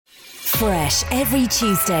Fresh every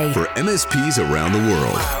Tuesday for MSPs around the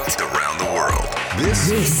world.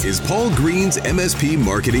 This is Paul Green's MSP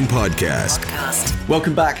Marketing Podcast.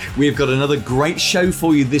 Welcome back. We've got another great show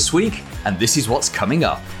for you this week, and this is what's coming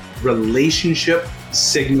up. Relationship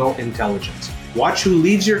signal intelligence. Watch who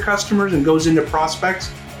leaves your customers and goes into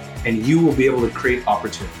prospects, and you will be able to create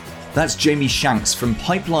opportunity. That's Jamie Shanks from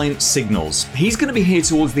Pipeline Signals. He's going to be here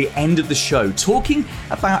towards the end of the show talking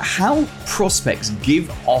about how prospects give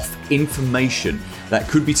off information that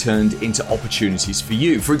could be turned into opportunities for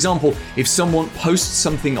you. For example, if someone posts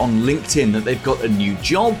something on LinkedIn that they've got a new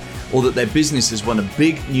job or that their business has won a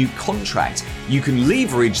big new contract, you can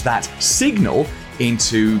leverage that signal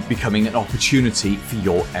into becoming an opportunity for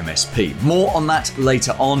your MSP. More on that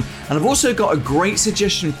later on. And I've also got a great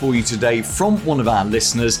suggestion for you today from one of our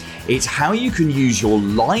listeners. It's how you can use your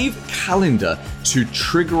live calendar to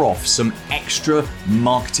trigger off some extra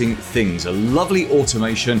marketing things. A lovely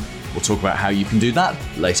automation. We'll talk about how you can do that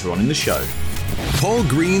later on in the show. Paul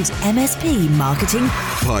Green's MSP Marketing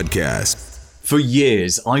Podcast. For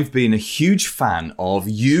years, I've been a huge fan of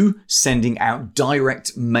you sending out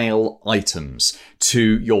direct mail items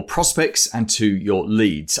to your prospects and to your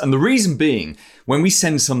leads. And the reason being, when we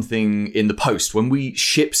send something in the post, when we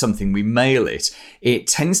ship something, we mail it, it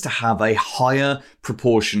tends to have a higher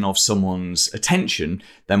proportion of someone's attention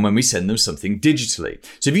than when we send them something digitally.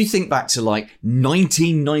 So if you think back to like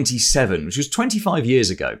 1997, which was 25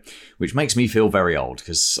 years ago, which makes me feel very old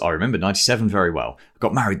because I remember 97 very well. I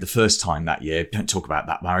got married the first time that year. Don't talk about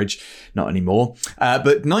that marriage, not anymore.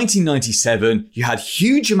 But 1997, you had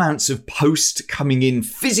huge amounts of post coming in,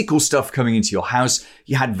 physical stuff coming into your house.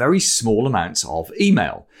 You had very small amounts of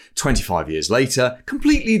email. 25 years later,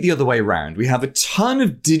 completely the other way around. We have a ton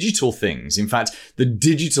of digital things. In fact, the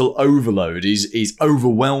digital overload is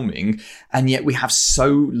overwhelming, and yet we have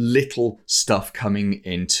so little stuff coming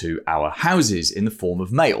into our houses in the form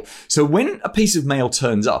of mail. So when a piece of mail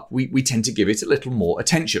turns up, we tend to give it a little more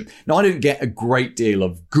attention. Now, I don't get a great deal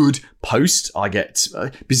of good post. I get,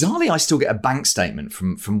 bizarrely, I still get a bank statement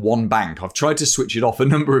from one bank. I've tried to switch it off a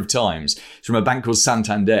number of times. It's from a bank called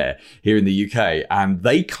Santander here in the UK, and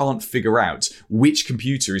they can't figure out which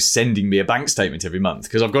computer is sending me a bank statement every month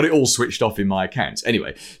because I've got it all switched off in my account.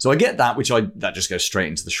 Anyway, so I get that, that just goes straight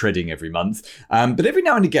into the shredding every month. But every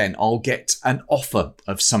now and again, I'll get an offer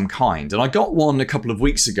of some kind. And I got one a couple of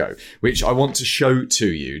weeks ago, which I want to show to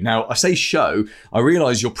you. Now, I say show, I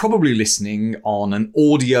realize you're probably listening on an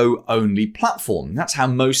audio-only platform. That's how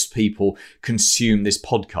most people consume this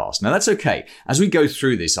podcast. Now, that's okay. As we go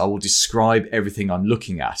through this, I will describe everything I'm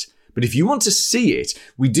looking at. But if you want to see it,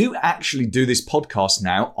 we do actually do this podcast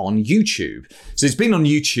now on YouTube. So it's been on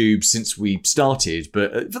YouTube since we started,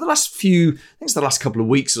 but for the last the last couple of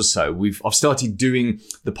weeks or so, I've started doing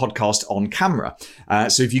the podcast on camera.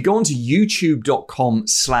 So if you go onto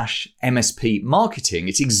youtube.com/MSP marketing,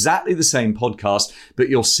 it's exactly the same podcast, but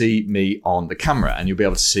you'll see me on the camera and you'll be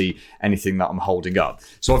able to see anything that I'm holding up.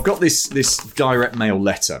 So I've got this direct mail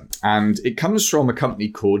letter, and it comes from a company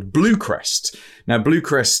called Bluecrest. Now,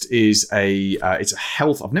 Bluecrest is it's a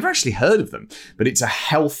health. I've never actually heard of them, but it's a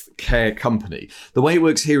health care company. The way it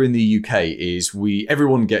works here in the UK is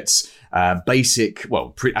everyone gets basic,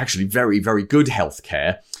 actually very, very good health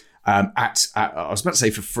care. I was about to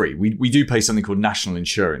say for free. We do pay something called national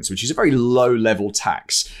insurance, which is a very low level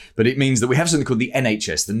tax, but it means that we have something called the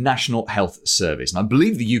NHS, the National Health Service. And I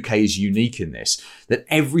believe the UK is unique in this, that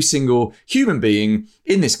every single human being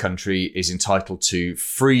in this country is entitled to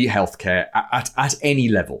free healthcare at any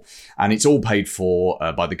level. And it's all paid for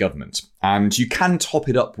by the government. And you can top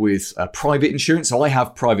it up with private insurance. So I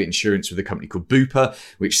have private insurance with a company called Bupa,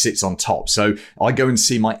 which sits on top. So I go and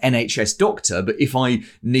see my NHS doctor, but if I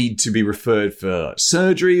need to be referred for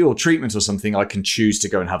surgery or treatment or something, I can choose to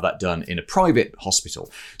go and have that done in a private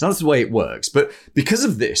hospital. So that's the way it works. But because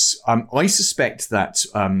of this, I suspect that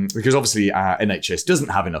because obviously our NHS doesn't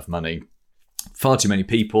have enough money, far too many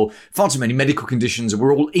people, far too many medical conditions, and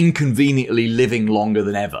we're all inconveniently living longer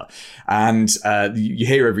than ever. And you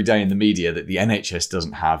hear every day in the media that the NHS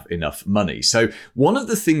doesn't have enough money. So one of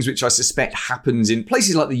the things which I suspect happens in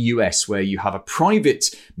places like the US, where you have a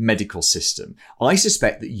private medical system, I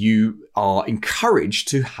suspect that you are encouraged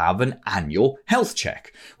to have an annual health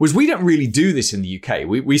check. Whereas we don't really do this in the UK.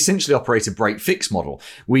 We essentially operate a break-fix model.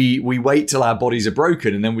 We wait till our bodies are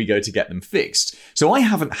broken and then we go to get them fixed. So I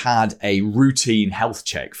haven't had a routine health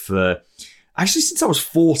check for actually since I was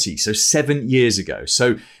 40, so 7 years ago.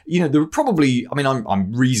 So, there were probably,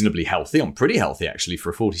 I'm reasonably healthy. I'm pretty healthy actually for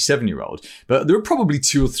a 47-year-old, but there were probably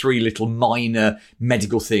 2 or 3 little minor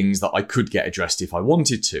medical things that I could get addressed if I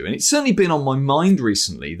wanted to. And it's certainly been on my mind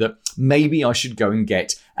recently that maybe I should go and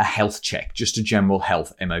get a health check, just a general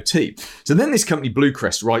health MOT. So then this company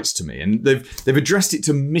Bluecrest writes to me, and they've addressed it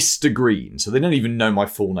to Mr. Green, so they don't even know my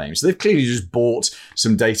full name. So they've clearly just bought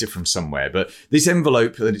some data from somewhere. But this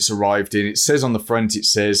envelope that it's arrived in, it says on the front, it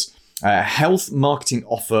says health marketing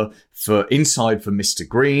offer for Mr.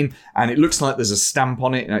 Green, and it looks like there's a stamp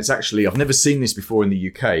on it. And it's actually, I've never seen this before in the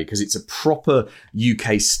UK because it's a proper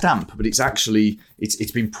UK stamp, but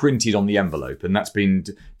it's been printed on the envelope, and that's been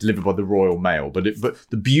delivered by the Royal Mail. But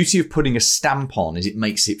the beauty of putting a stamp on is it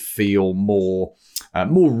makes it feel more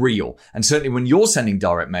real. And certainly when you're sending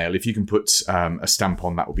direct mail, if you can put a stamp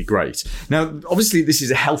on, that would be great. Now, obviously, this is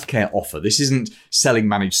a healthcare offer. This isn't selling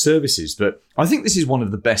managed services, but I think this is one of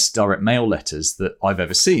the best direct mail letters that I've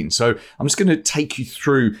ever seen. So I'm just going to take you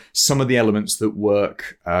through some of the elements that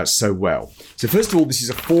work so well. So first of all, this is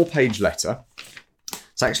a 4-page letter.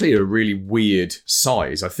 It's actually a really weird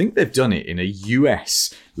size. I think they've done it in a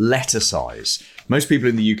US letter size. Most people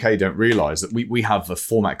in the UK don't realise that we have a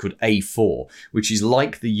format called A4, which is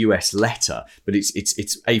like the US letter, but it's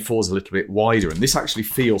A4 is a little bit wider, and this actually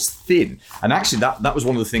feels thin. And actually, that was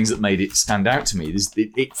one of the things that made it stand out to me.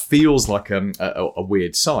 It feels like a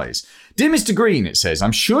weird size. Dear Mr. Green, it says,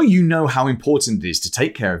 I'm sure you know how important it is to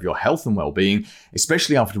take care of your health and well-being,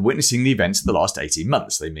 especially after witnessing the events of the last 18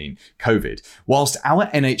 months. They mean COVID. Whilst our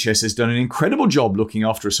NHS has done an incredible job looking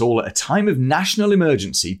after us all at a time of national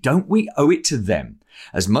emergency, don't we owe it to them,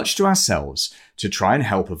 as much to ourselves, to try and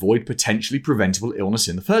help avoid potentially preventable illness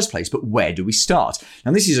in the first place? But where do we start?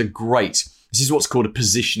 Now, this is what's called a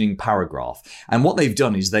positioning paragraph. And what they've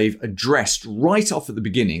done is they've addressed right off at the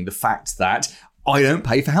beginning the fact that I don't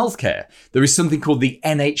pay for healthcare. There is something called the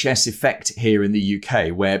NHS effect here in the UK,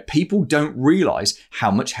 where people don't realise how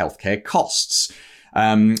much healthcare costs.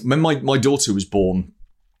 When my daughter was born,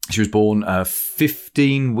 she was born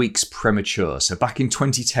 15 weeks premature. So back in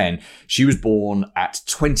 2010, she was born at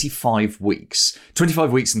 25 weeks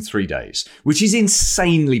and 3 days, which is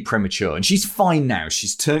insanely premature. And she's fine now.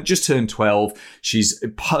 She's just turned 12. She's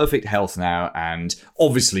in perfect health now. And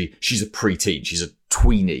obviously, she's a preteen. She's a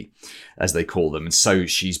tweenie, as they call them. And so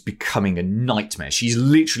she's becoming a nightmare. She's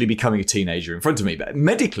literally becoming a teenager in front of me. But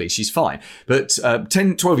medically, she's fine. But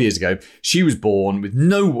 12 years ago, she was born with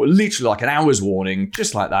literally like an hour's warning,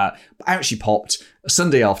 just like that. Out she popped a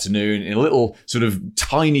Sunday afternoon in a little sort of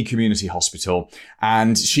tiny community hospital.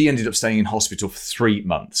 And she ended up staying in hospital for 3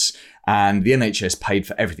 months. And the NHS paid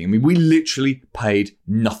for everything. I mean, we literally paid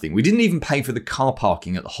nothing. We didn't even pay for the car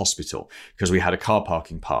parking at the hospital because we had a car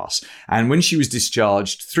parking pass. And when she was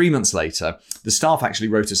discharged 3 months later, the staff actually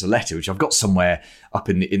wrote us a letter, which I've got somewhere up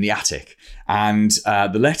in the attic. And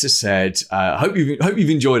the letter said, hope you've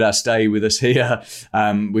enjoyed our stay with us here.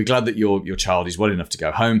 We're glad that your child is well enough to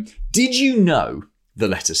go home. Did you know, the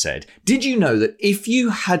letter said, did you know that if you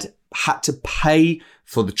had to pay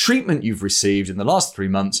for the treatment you've received in the last 3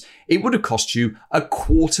 months, it would have cost you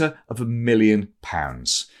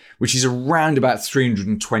 £250,000, which is around about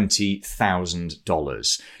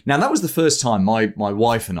 $320,000. Now, that was the first time my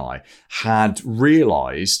wife and I had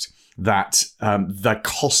realised that the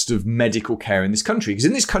cost of medical care in this country, because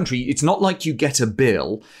in this country, it's not like you get a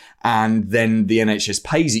bill and then the NHS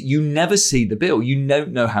pays it. You never see the bill. You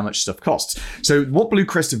don't know how much stuff costs. So what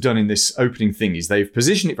Bluecrest have done in this opening thing is they've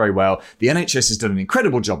positioned it very well. The NHS has done an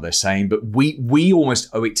incredible job, they're saying, but we almost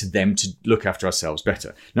owe it to them to look after ourselves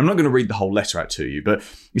better. Now, I'm not going to read the whole letter out to you, but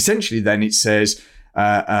essentially then it says,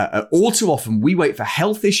 all too often we wait for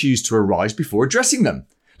health issues to arise before addressing them.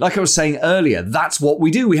 Like I was saying earlier, that's what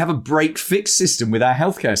we do. We have a break-fix system with our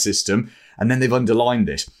healthcare system, and then they've underlined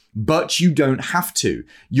this. But you don't have to.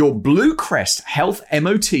 Your Bluecrest Health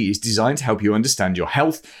MOT is designed to help you understand your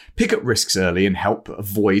health, pick up risks early, and help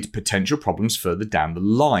avoid potential problems further down the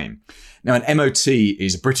line. Now, an MOT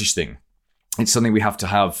is a British thing. It's something we have to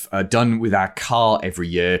have done with our car every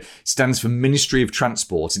year. It stands for Ministry of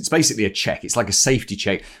Transport. It's basically a check. It's like a safety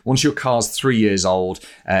check. Once your car's 3 years old,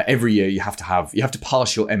 every year you have to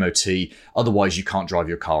pass your MOT. Otherwise, you can't drive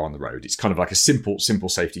your car on the road. It's kind of like a simple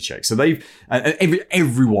safety check. So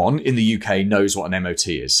everyone in the UK knows what an MOT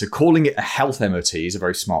is. So calling it a health MOT is a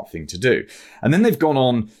very smart thing to do. And then they've gone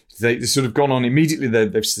on. They've sort of gone on immediately.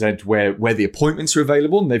 They've said where the appointments are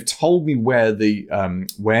available, and they've told me where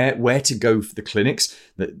to go for the clinics.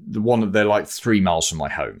 They're like 3 miles from my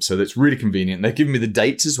home, so that's really convenient. They've given me the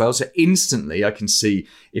dates as well, so instantly I can see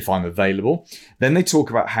if I'm available. Then they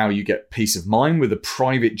talk about how you get peace of mind with a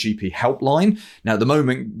private GP helpline. Now, at the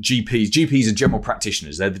moment, GPs are general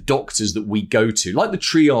practitioners. They're the doctors that we go to, like the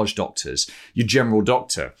triage doctors, your general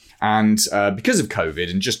doctor. And because of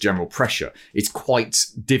COVID and just general pressure, it's quite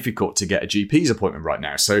difficult difficult to get a GP's appointment right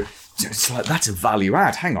now. So it's like, that's a value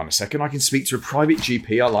add. Hang on a second, I can speak to a private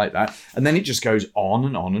GP. I like that. And then it just goes on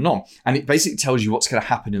and on and on. And it basically tells you what's going to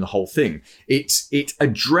happen in the whole thing. It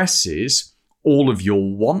addresses all of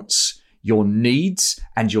your wants, your needs,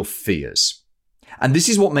 and your fears. And this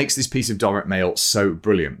is what makes this piece of direct mail so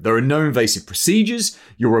brilliant. There are no invasive procedures.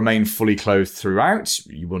 You'll remain fully clothed throughout.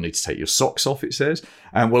 You will need to take your socks off, it says.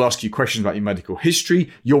 And we'll ask you questions about your medical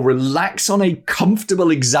history. You'll relax on a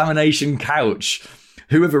comfortable examination couch.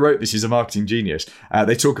 Whoever wrote this is a marketing genius.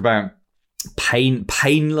 They talk about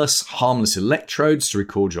painless, harmless electrodes to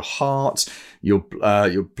record your heart, your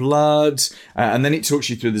blood, and then it talks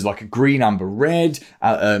you through. There's like a green, amber, red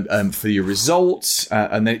for your results,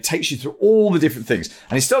 and then it takes you through all the different things.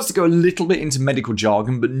 And it starts to go a little bit into medical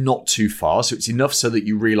jargon, but not too far. So it's enough so that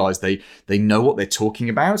you realise they know what they're talking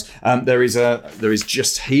about. There is a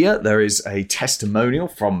testimonial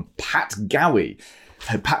from Pat Gowie.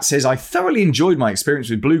 Pat says, I thoroughly enjoyed my experience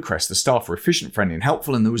with Bluecrest. The staff were efficient, friendly and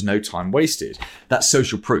helpful, and there was no time wasted. That's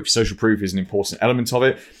social proof. Social proof is an important element of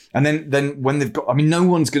it. And then when they've got, I mean, no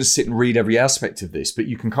one's going to sit and read every aspect of this, but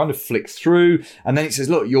you can kind of flick through. And then it says,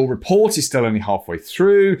 look, your report is still only halfway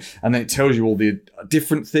through. And then it tells you all the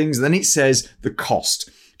different things. And then it says the cost.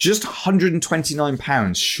 Just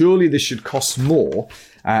 £129. Surely this should cost more.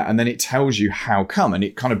 And then it tells you how come, and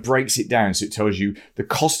it kind of breaks it down. So it tells you the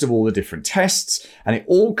cost of all the different tests, and it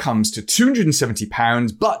all comes to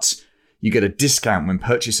 £270, but you get a discount when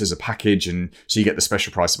purchased as a package, and so you get the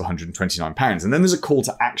special price of £129. And then there's a call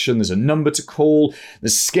to action. There's a number to call.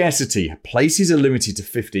 There's scarcity. Places are limited to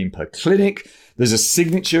 15 per clinic. There's a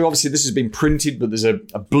signature. Obviously, this has been printed, but there's a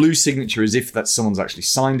blue signature as if that someone's actually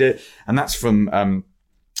signed it. And that's from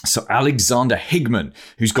So Alexander Higman,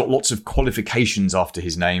 who's got lots of qualifications after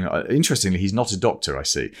his name. Interestingly, he's not a doctor, I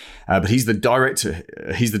see, but he's the director.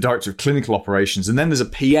 He's the director of clinical operations. And then there's a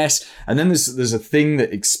PS, and then there's a thing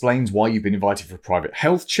that explains why you've been invited for a private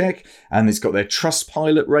health check. And it's got their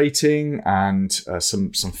Trustpilot rating and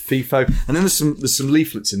some FIFO. And then there's some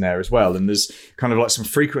leaflets in there as well. And there's kind of like some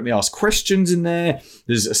frequently asked questions in there.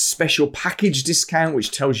 There's a special package discount which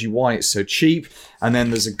tells you why it's so cheap. And then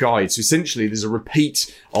there's a guide. So essentially, there's a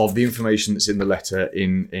repeat of the information that's in the letter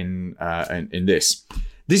in this.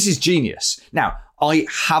 This is genius. Now, I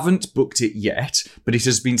haven't booked it yet, but it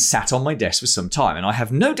has been sat on my desk for some time. And I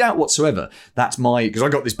have no doubt whatsoever that because I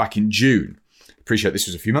got this back in June. Appreciate this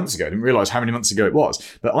was a few months ago. I didn't realise how many months ago it was.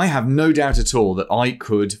 But I have no doubt at all that I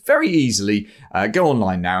could very easily go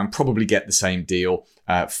online now and probably get the same deal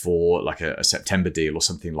for like a September deal or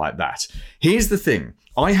something like that. Here's the thing.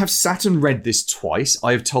 I have sat and read this twice.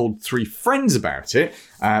 I have told 3 friends about it,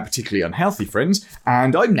 particularly unhealthy friends,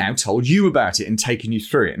 and I've now told you about it and taken you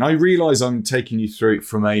through it. And I realise I'm taking you through it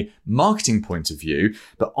from a marketing point of view,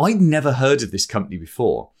 but I'd never heard of this company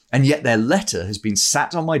before. And yet their letter has been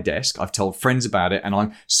sat on my desk. I've told friends about it, and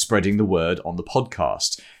I'm spreading the word on the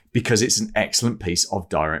podcast because it's an excellent piece of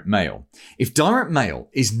direct mail. If direct mail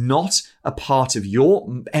is not a part of your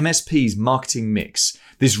MSP's marketing mix,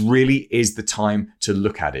 this really is the time to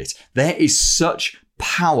look at it. There is such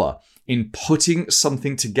power in putting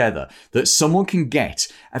something together that someone can get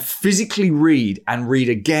and physically read and read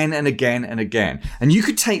again and again and again. And you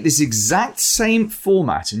could take this exact same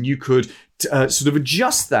format and you could sort of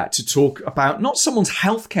adjust that to talk about not someone's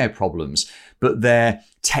healthcare problems, but their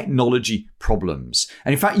technology problems.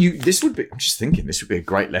 And in fact, I'm just thinking this would be a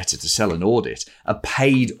great letter to sell an audit, a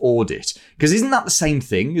paid audit. Because isn't that the same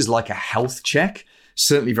thing as like a health check?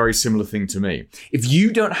 Certainly very similar thing to me. If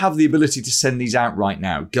you don't have the ability to send these out right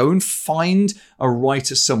now, go and find a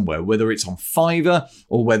writer somewhere, whether it's on Fiverr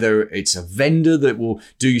or whether it's a vendor that will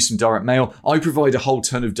do you some direct mail. I provide a whole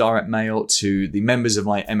ton of direct mail to the members of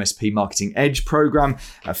my MSP Marketing Edge program.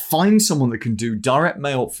 Find someone that can do direct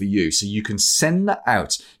mail for you so you can send that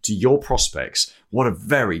out to your prospects. What a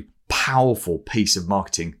very powerful piece of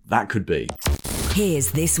marketing that could be.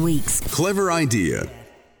 Here's this week's Clever Idea.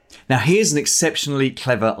 Now, here's an exceptionally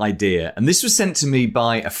clever idea, and this was sent to me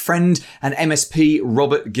by a friend and MSP,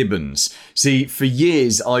 Robert Gibbons. See, for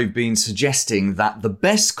years, I've been suggesting that the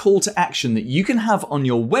best call to action that you can have on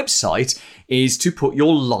your website is to put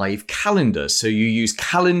your live calendar. So you use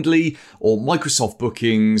Calendly or Microsoft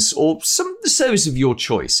Bookings or the service of your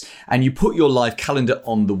choice, and you put your live calendar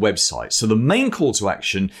on the website. So the main call to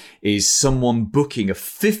action is someone booking a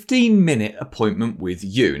 15-minute appointment with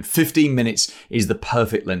you, and 15 minutes is the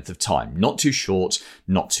perfect length of time. Not too short,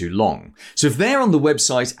 not too long. So if they're on the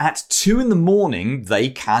website at 2 a.m, they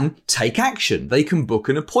can take action. They can book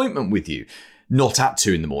an appointment with you. not at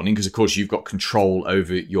 2 in the morning, because of course you've got control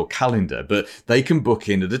over your calendar, but they can book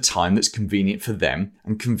in at a time that's convenient for them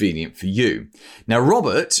and convenient for you. Now,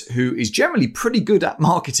 Robert, who is generally pretty good at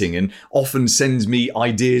marketing and often sends me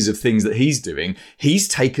ideas of things that he's doing, he's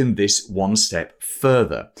taken this one step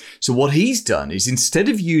further. So what he's done is, instead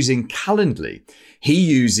of using Calendly, he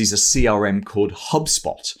uses a CRM called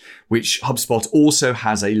HubSpot, which HubSpot also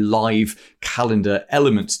has a live calendar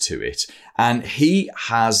element to it. And he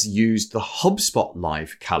has used the HubSpot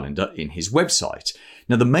live calendar in his website.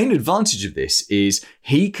 Now, the main advantage of this is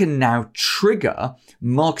he can now trigger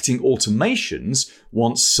marketing automations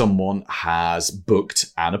once someone has booked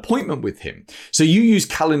an appointment with him. So you use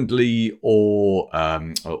Calendly or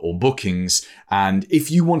Bookings, and if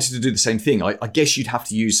you wanted to do the same thing, I guess you'd have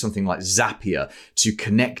to use something like Zapier to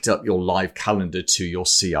connect up your live calendar to your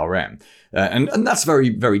CRM. And that's very,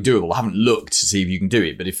 very doable. I haven't looked to see if you can do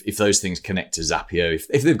it, but if those things connect to Zapier,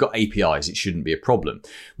 if they've got APIs, it shouldn't be a problem.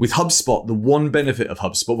 With HubSpot, the one benefit of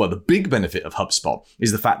HubSpot, well, the big benefit of HubSpot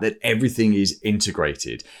is the fact that everything is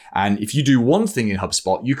integrated. And if you do one thing in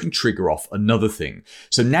HubSpot, you can trigger off another thing.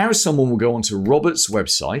 So now someone will go onto Robert's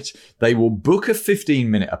website, they will book a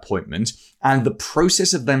 15-minute appointment, and the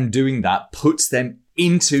process of them doing that puts them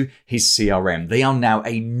into his CRM. They are now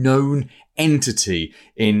a known entity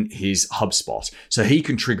in his HubSpot. So he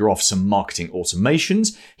can trigger off some marketing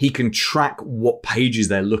automations. He can track what pages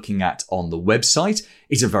they're looking at on the website.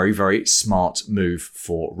 It's a very, very smart move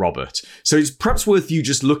for Robert. So it's perhaps worth you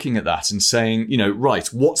just looking at that and saying, right,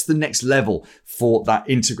 what's the next level for that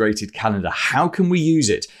integrated calendar? How can we use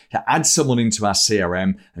it to add someone into our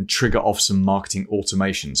CRM and trigger off some marketing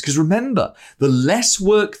automations? Because remember, the less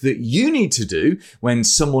work that you need to do when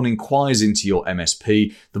someone inquires into your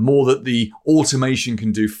MSP, the more that the automation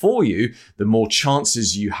can do for you, the more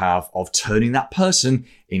chances you have of turning that person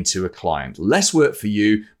into a client. Less work for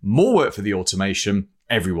you, more work for the automation.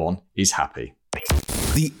 Everyone is happy.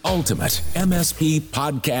 The ultimate MSP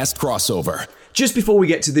podcast crossover. Just before we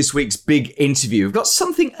get to this week's big interview, we've got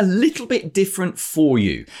something a little bit different for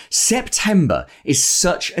you. September is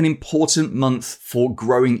such an important month for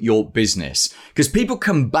growing your business because people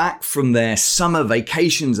come back from their summer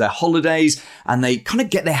vacations, their holidays, and they kind of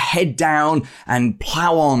get their head down and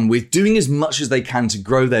plow on with doing as much as they can to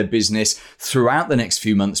grow their business throughout the next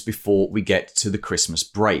few months before we get to the Christmas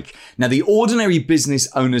break. Now, the ordinary business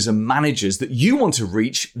owners and managers that you want to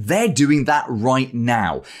reach, they're doing that right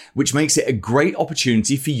now, which makes it a great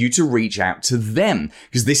opportunity for you to reach out to them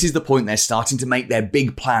because this is the point they're starting to make their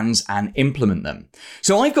big plans and implement them.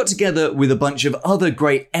 So I've got together with a bunch of other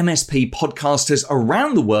great MSP podcasters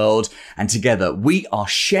around the world, and together we are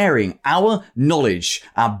sharing our knowledge,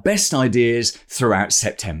 our best ideas throughout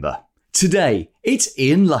September. Today, it's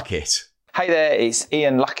Ian Luckett. Hey there, it's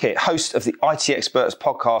Ian Luckett, host of the IT Experts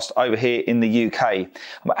podcast over here in the UK.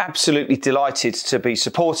 I'm absolutely delighted to be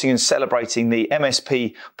supporting and celebrating the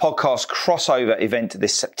MSP podcast crossover event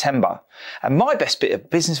this September. And my best bit of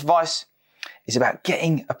business advice is about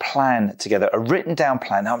getting a plan together, a written down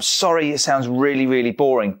plan. Now, I'm sorry, it sounds really, really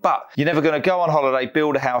boring, but you're never going to go on holiday,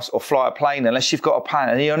 build a house or fly a plane unless you've got a plan.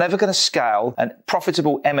 And you're never going to scale a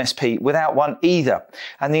profitable MSP without one either.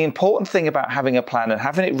 And the important thing about having a plan and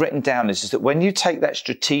having it written down is that when you take that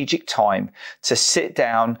strategic time to sit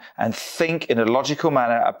down and think in a logical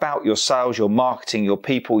manner about your sales, your marketing, your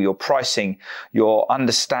people, your pricing, your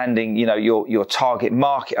understanding, your target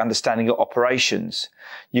market, understanding your operations,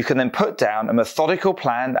 you can then put down a methodical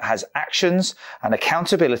plan that has actions and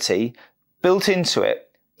accountability built into it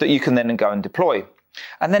that you can then go and deploy.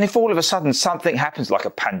 And then if all of a sudden something happens like a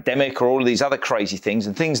pandemic or all of these other crazy things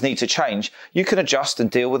and things need to change, you can adjust and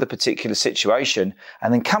deal with a particular situation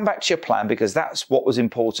and then come back to your plan because that's what was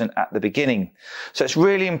important at the beginning. So it's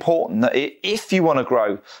really important that if you want to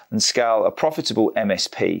grow and scale a profitable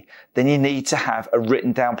MSP, then you need to have a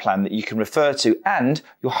written down plan that you can refer to and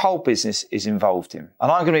your whole business is involved in. And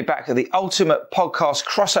I'm going to be back at the Ultimate Podcast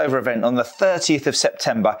Crossover event on the 30th of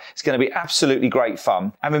September. It's going to be absolutely great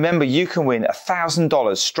fun. And remember, you can win $1,000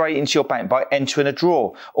 straight into your bank by entering a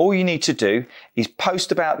draw. All you need to do is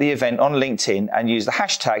post about the event on LinkedIn and use the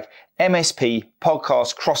hashtag MSP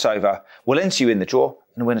Podcast Crossover. We'll enter you in the draw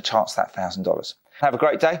and win a chance at that $1,000. Have a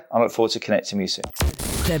great day. I look forward to connecting with you soon.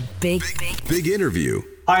 The big interview.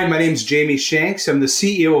 Hi, my name's Jamie Shanks. I'm the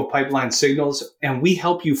CEO of Pipeline Signals, and we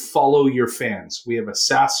help you follow your fans. We have a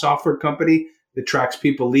SaaS software company that tracks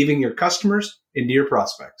people leaving your customers into your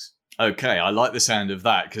prospects. Okay, I like the sound of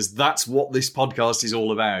that because that's what this podcast is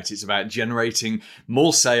all about. It's about generating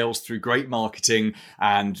more sales through great marketing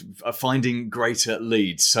and finding greater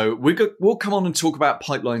leads. So we'll come on and talk about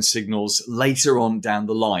pipeline signals later on down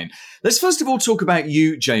the line. Let's first of all talk about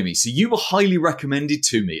you, Jamie. So you were highly recommended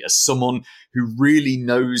to me as someone who really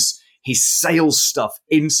knows his sales stuff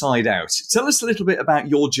inside out. Tell us a little bit about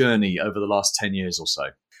your journey over the last 10 years or so.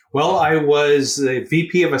 Well, I was the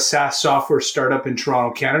VP of a SaaS software startup in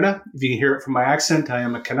Toronto, Canada. If you can hear it from my accent, I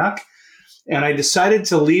am a Canuck. And I decided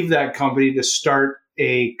to leave that company to start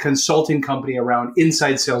a consulting company around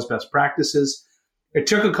inside sales best practices. It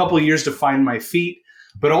took a couple of years to find my feet,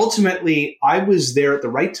 but ultimately I was there at the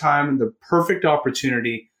right time and the perfect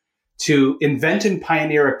opportunity to invent and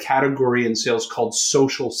pioneer a category in sales called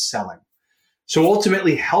social selling. So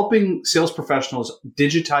ultimately helping sales professionals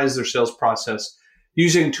digitize their sales process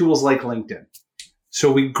using tools like LinkedIn. So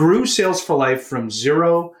we grew Sales for Life from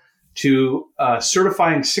zero to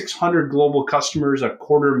certifying 600 global customers,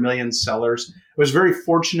 250,000 sellers. I was very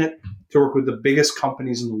fortunate to work with the biggest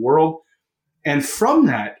companies in the world. And from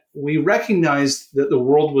that, we recognized that the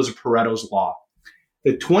world was a Pareto's law,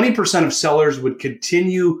 that 20% of sellers would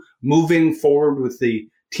continue moving forward with the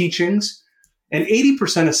teachings, and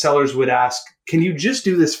 80% of sellers would ask, can you just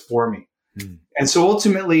do this for me? And so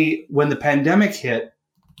ultimately, when the pandemic hit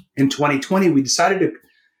in 2020, we decided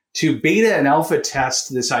to beta and alpha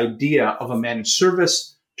test this idea of a managed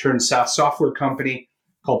service turned SaaS software company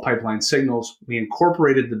called Pipeline Signals. We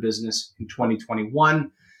incorporated the business in 2021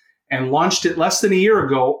 and launched it less than a year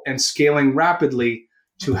ago and scaling rapidly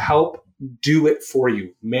to help do it for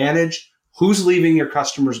you. Manage who's leaving your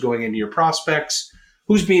customers going into your prospects,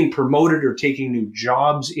 who's being promoted or taking new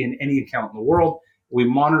jobs in any account in the world. We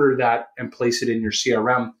monitor that and place it in your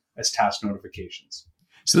CRM as task notifications.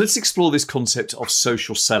 So let's explore this concept of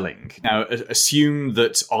social selling. Now, assume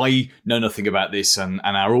that I know nothing about this and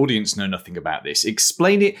our audience know nothing about this.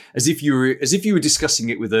 Explain it as if you were discussing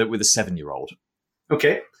it with a 7-year-old.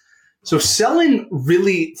 Okay. So selling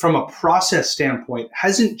really, from a process standpoint,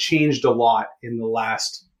 hasn't changed a lot in the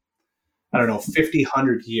last, 50,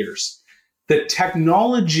 100 years. The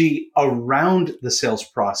technology around the sales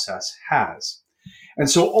process has. And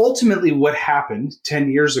so ultimately what happened 10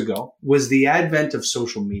 years ago was the advent of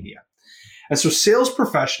social media. And so sales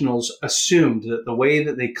professionals assumed that the way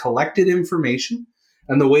that they collected information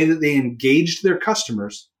and the way that they engaged their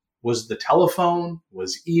customers was the telephone,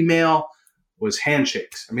 was email, was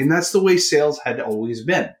handshakes. I mean, that's the way sales had always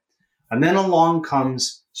been. And then along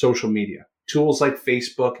comes social media, tools like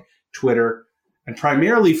Facebook, Twitter, and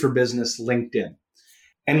primarily for business, LinkedIn.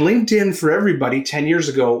 And LinkedIn for everybody 10 years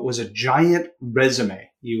ago was a giant resume.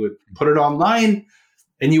 You would put it online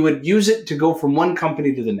and you would use it to go from one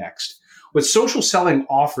company to the next. What social selling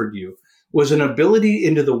offered you was an ability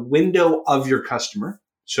into the window of your customer.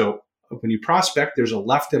 So when you prospect, there's a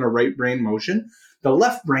left and a right brain motion. The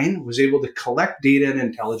left brain was able to collect data and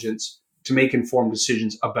intelligence to make informed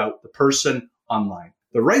decisions about the person online.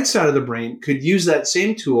 The right side of the brain could use that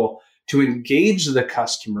same tool to engage the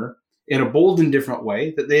customer in a bold and different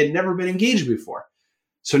way that they had never been engaged before.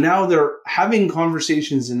 So now they're having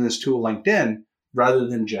conversations in this tool, LinkedIn, rather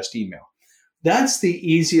than just email. That's the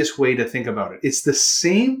easiest way to think about it. It's the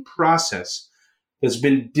same process that's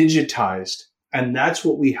been digitized. And that's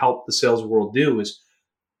what we help the sales world do, is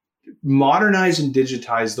modernize and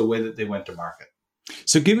digitize the way that they went to market.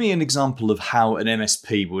 So give me an example of how an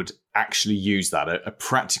MSP would actually use that, a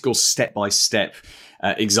practical step-by-step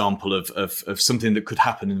example of something that could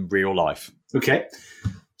happen in real life. Okay.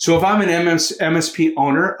 So if I'm an MSP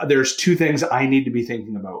owner, there's two things I need to be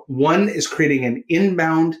thinking about. One is creating an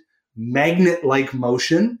inbound magnet-like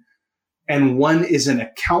motion, and one is an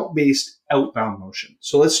account-based outbound motion.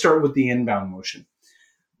 So let's start with the inbound motion.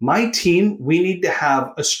 My team, we need to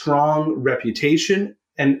have a strong reputation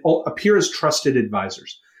and appear as trusted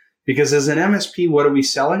advisors. Because as an MSP, what are we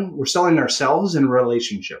selling? We're selling ourselves and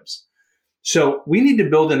relationships. So we need to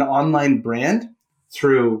build an online brand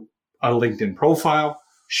through a LinkedIn profile,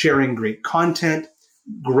 sharing great content,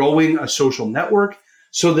 growing a social network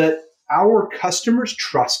so that our customers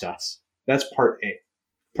trust us. That's part A.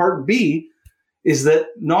 Part B is that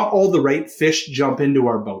not all the right fish jump into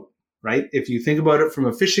our boat, right? If you think about it from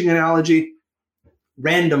a fishing analogy,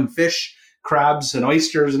 random fish, crabs and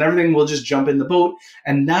oysters and everything will just jump in the boat.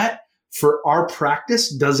 And that, for our practice,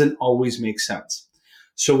 doesn't always make sense.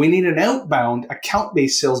 So we need an outbound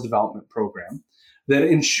account-based sales development program that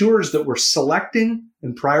ensures that we're selecting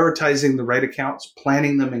and prioritizing the right accounts,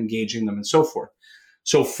 planning them, engaging them, and so forth.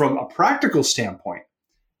 So from a practical standpoint,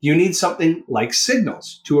 you need something like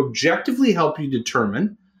Signals to objectively help you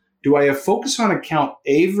determine Do I focus on account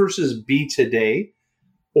A versus B today,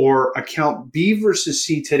 or account B versus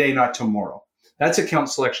C today, not tomorrow? That's account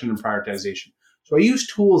selection and prioritization. So I use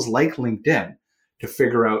tools like LinkedIn to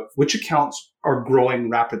figure out which accounts are growing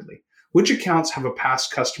rapidly, which accounts have a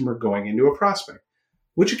past customer going into a prospect,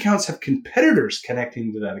 which accounts have competitors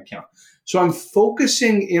connecting to that account. So I'm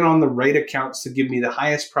focusing in on the right accounts to give me the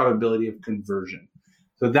highest probability of conversion.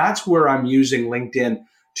 So that's where I'm using LinkedIn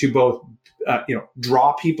to both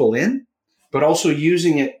draw people in, but also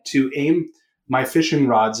using it to aim my fishing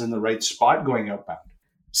rods in the right spot going outbound.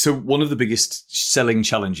 So one of the biggest selling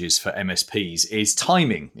challenges for MSPs is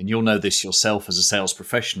timing. And you'll know this yourself as a sales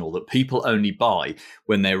professional, that people only buy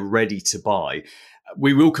when they're ready to buy.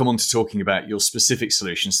 We will come on to talking about your specific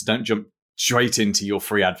solutions, so don't jump straight into your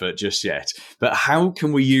free advert just yet. But how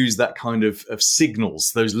can we use that kind of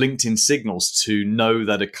signals, those LinkedIn signals, to know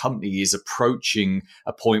that a company is approaching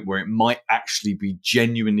a point where it might actually be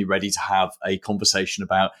genuinely ready to have a conversation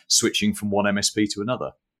about switching from one MSP to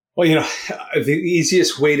another? Well, the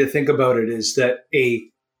easiest way to think about it is that a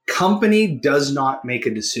company does not make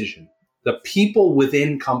a decision. The people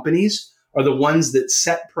within companies are the ones that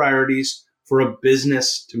set priorities for a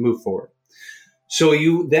business to move forward. So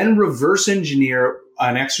you then reverse engineer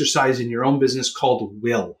an exercise in your own business called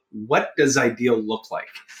will. What does ideal look like?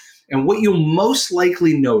 And what you'll most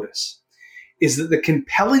likely notice is that the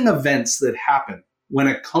compelling events that happen when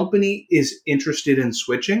a company is interested in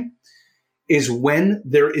switching is when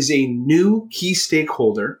there is a new key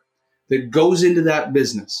stakeholder that goes into that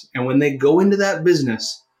business. And when they go into that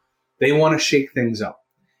business, they want to shake things up.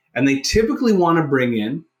 And they typically want to bring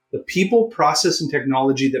in the people, process, and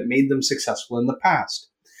technology that made them successful in the past.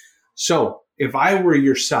 So if I were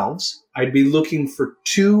yourselves, I'd be looking for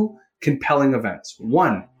two compelling events.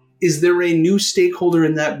 One, is there a new stakeholder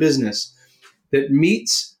in that business that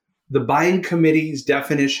meets the buying committee's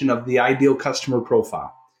definition of the ideal customer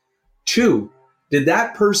profile? Two, did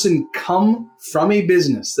that person come from a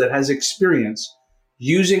business that has experience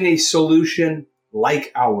using a solution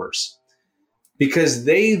like ours? Because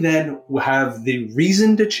they then have the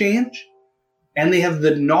reason to change and they have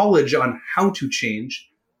the knowledge on how to change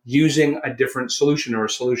using a different solution or a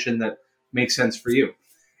solution that makes sense for you.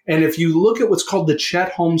 And if you look at what's called the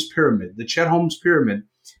Chet Holmes Pyramid, the Chet Holmes Pyramid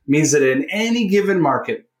means that in any given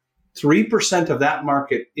market, 3% of that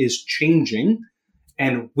market is changing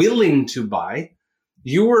and willing to buy.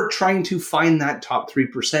 You are trying to find that top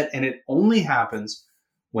 3%, and it only happens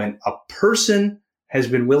when a person has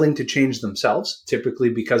been willing to change themselves, typically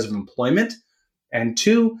because of employment. And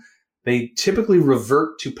two, they typically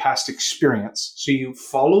revert to past experience. So you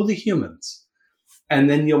follow the humans, and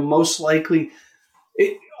then you'll most likely,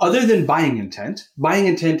 other than buying intent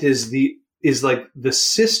is like the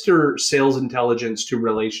sister sales intelligence to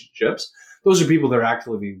relationships. Those are people that are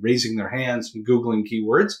actively raising their hands and Googling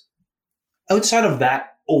keywords. Outside of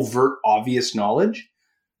that overt, obvious knowledge,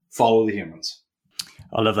 follow the humans.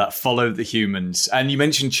 I love that. Follow the humans. And you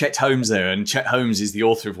mentioned Chet Holmes there, and Chet Holmes is the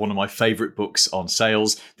author of one of my favorite books on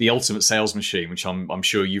sales, The Ultimate Sales Machine, which I'm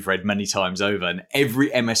sure you've read many times over. And every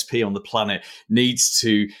MSP on the planet needs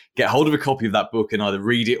to get hold of a copy of that book and either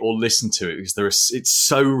read it or listen to it, because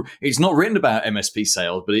it's not written about MSP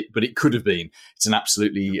sales, but it could have been. It's an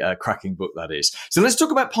absolutely cracking book, that is. So let's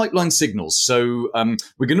talk about pipeline signals. So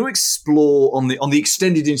we're going to explore on the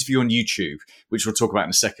extended interview on YouTube, which we'll talk about in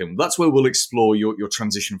a second. That's where we'll explore your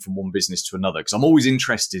transition from one business to another, because I'm always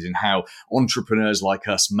interested in how entrepreneurs like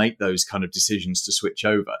us make those kind of decisions to switch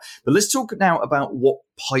over. But let's talk now about what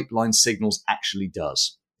pipeline signals actually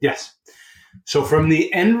does. Yes. So from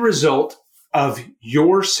the end result of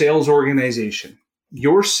your sales organization,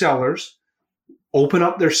 your sellers open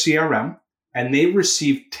up their CRM and they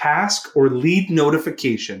receive task or lead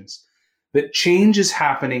notifications that change is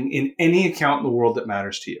happening in any account in the world that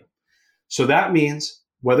matters to you. So that means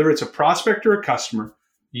whether it's a prospect or a customer,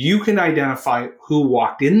 you can identify who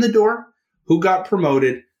walked in the door, who got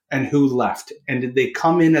promoted, and who left. And did they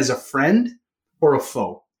come in as a friend or a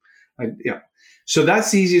foe? So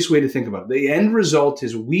that's the easiest way to think about it. The end result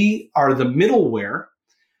is we are the middleware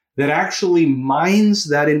that actually mines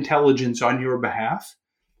that intelligence on your behalf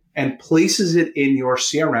and places it in your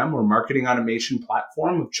CRM or marketing automation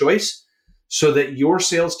platform of choice so that your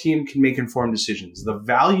sales team can make informed decisions. The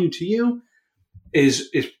value to you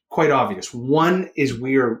is quite obvious. One is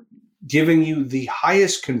we are giving you the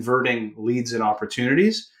highest converting leads and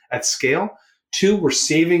opportunities at scale. Two, we're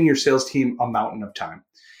saving your sales team a mountain of time,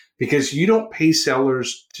 because you don't pay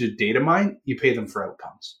sellers to data mine, you pay them for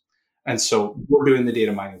outcomes. And so we're doing the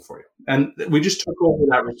data mining for you. And we just took over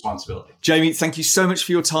that responsibility. Jamie, thank you so much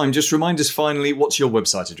for your time. Just remind us finally, what's your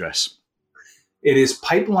website address? It is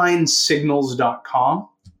pipelinesignals.com.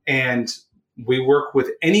 And we work with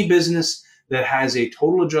any business that has a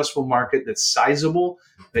total addressable market that's sizable,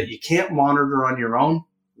 that you can't monitor on your own.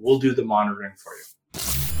 We'll do the monitoring for you.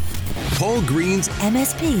 Paul Green's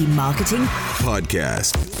MSP Marketing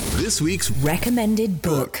Podcast. This week's recommended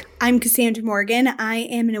book. I'm Cassandra Morgan. I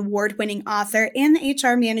am an award-winning author and the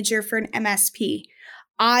HR manager for an MSP.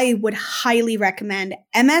 I would highly recommend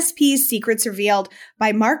MSP Secrets Revealed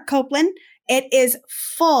by Mark Copeland. It is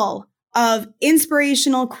full of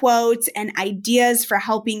inspirational quotes and ideas for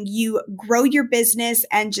helping you grow your business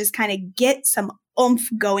and just kind of get some oomph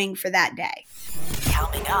going for that day.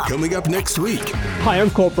 Coming up next week. Hi, I'm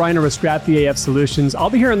Colt Bryner with Scrap the AF Solutions. I'll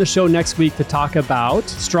be here on the show next week to talk about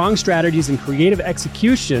strong strategies and creative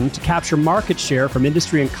execution to capture market share from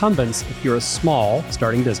industry incumbents if you're a small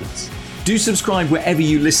starting business. Do subscribe wherever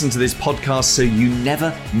you listen to this podcast so you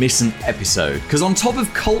never miss an episode. Because on top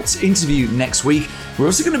of Colt's interview next week, we're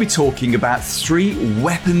also going to be talking about 3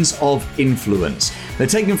 weapons of influence. They're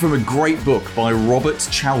taken from a great book by Robert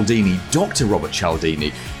Cialdini, Dr. Robert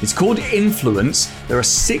Cialdini. It's called Influence. There are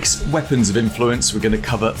 6 weapons of influence. We're going to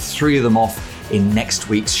cover 3 of them off in next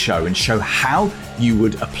week's show and show how you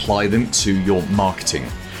would apply them to your marketing.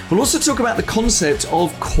 We'll also talk about the concept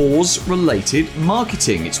of cause-related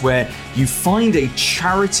marketing. It's where you find a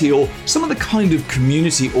charity or some other kind of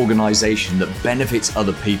community organization that benefits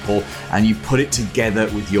other people and you put it together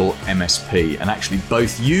with your MSP. And actually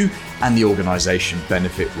both you and the organization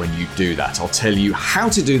benefit when you do that. I'll tell you how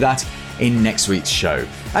to do that in next week's show.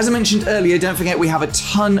 As I mentioned earlier, don't forget we have a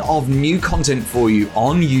ton of new content for you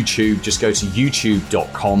on YouTube. Just go to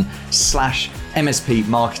youtube.com/MSP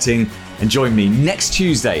Marketing. And join me next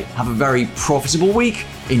Tuesday. Have a very profitable week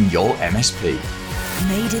in your MSP.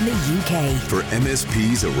 Made in the UK. For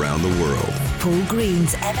MSPs around the world. Paul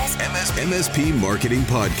Green's MSP Marketing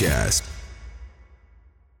Podcast.